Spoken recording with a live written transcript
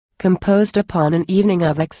composed upon an evening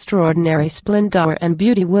of extraordinary splendor and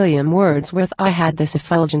beauty. William Wordsworth. I had this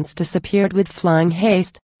effulgence disappeared with flying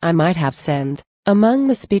haste. I might have sent, among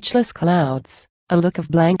the speechless clouds, a look of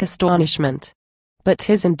blank astonishment. But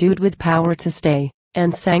 'tis endued with power to stay,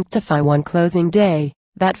 and sanctify one closing day,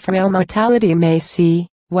 that frail mortality may see,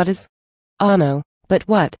 what is? Ah no, but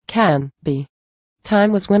what can be?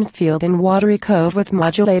 Time was when field and watery cove with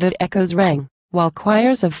modulated echoes rang, while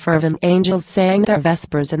choirs of fervent angels sang their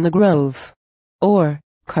vespers in the grove. Or,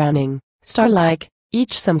 crowning, star-like,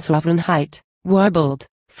 each some sovereign height, warbled,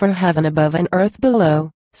 for heaven above and earth below,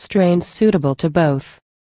 strains suitable to both.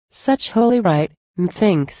 Such holy rite,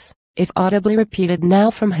 methinks, if audibly repeated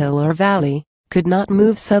now from hill or valley, could not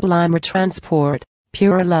move sublimer transport,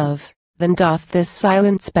 purer love, than doth this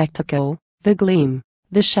silent spectacle, the gleam,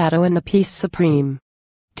 the shadow and the peace supreme.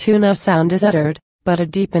 To no sound is uttered, but a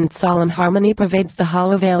deep and solemn harmony pervades the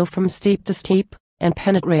hollow vale from steep to steep, and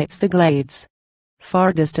penetrates the glades.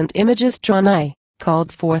 Far distant images draw nigh,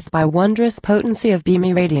 called forth by wondrous potency of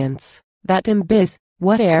beamy radiance, that imbibes,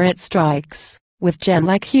 whate'er it strikes, with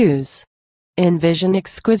gem-like hues. In vision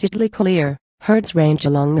exquisitely clear, herds range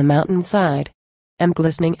along the mountain side, and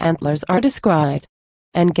glistening antlers are descried,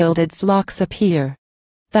 and gilded flocks appear.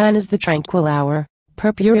 Thine is the tranquil hour,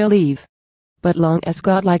 purpureal eve. But long as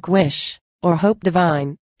godlike wish, or hope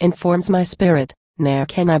divine, informs my spirit, ne'er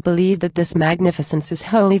can I believe that this magnificence is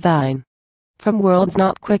wholly thine. From worlds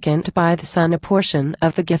not quickened by the sun a portion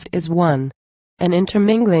of the gift is won. An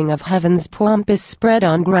intermingling of heaven's pomp is spread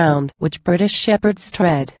on ground which British shepherds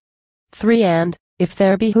tread. 3. And, if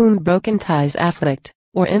there be whom broken ties afflict,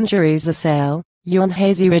 or injuries assail, yon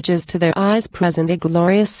hazy ridges to their eyes present a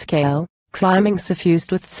glorious scale, climbing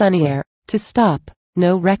suffused with sunny air, to stop,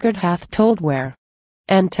 no record hath told where.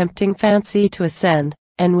 And tempting fancy to ascend,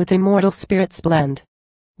 and with immortal spirits blend.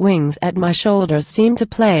 Wings at my shoulders seem to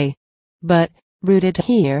play. But, rooted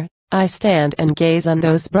here, I stand and gaze on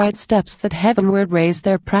those bright steps that heavenward raise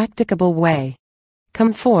their practicable way.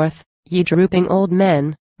 Come forth, ye drooping old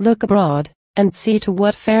men, look abroad, and see to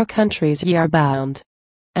what fair countries ye are bound.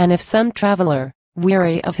 And if some traveler,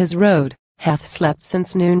 weary of his road, hath slept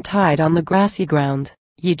since noontide on the grassy ground,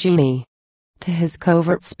 ye journey to his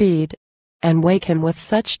covert speed, and wake him with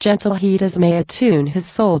such gentle heed as may attune his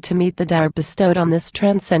soul to meet the dare bestowed on this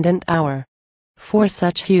transcendent hour. For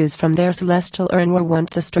such hues from their celestial urn were wont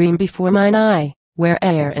to stream before mine eye,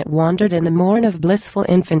 where'er it wandered in the morn of blissful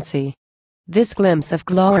infancy. This glimpse of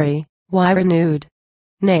glory, why renewed?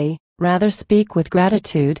 Nay, rather speak with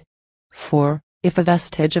gratitude. For, if a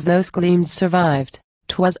vestige of those gleams survived,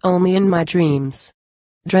 'twas only in my dreams.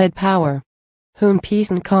 Dread power, whom peace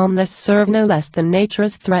and calmness serve no less than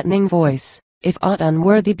nature's threatening voice, if aught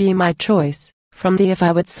unworthy be my choice, from thee if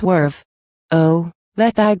I would swerve. Oh,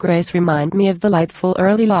 let thy grace remind me of the lightful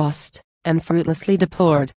early lost, and fruitlessly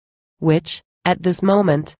deplored, which, at this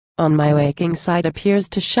moment, on my waking sight appears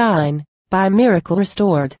to shine, by miracle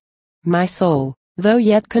restored. My soul, though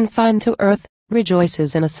yet confined to earth,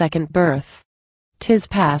 rejoices in a second birth. 'Tis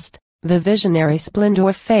past, the visionary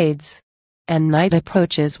splendor fades, and night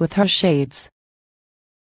approaches with her shades.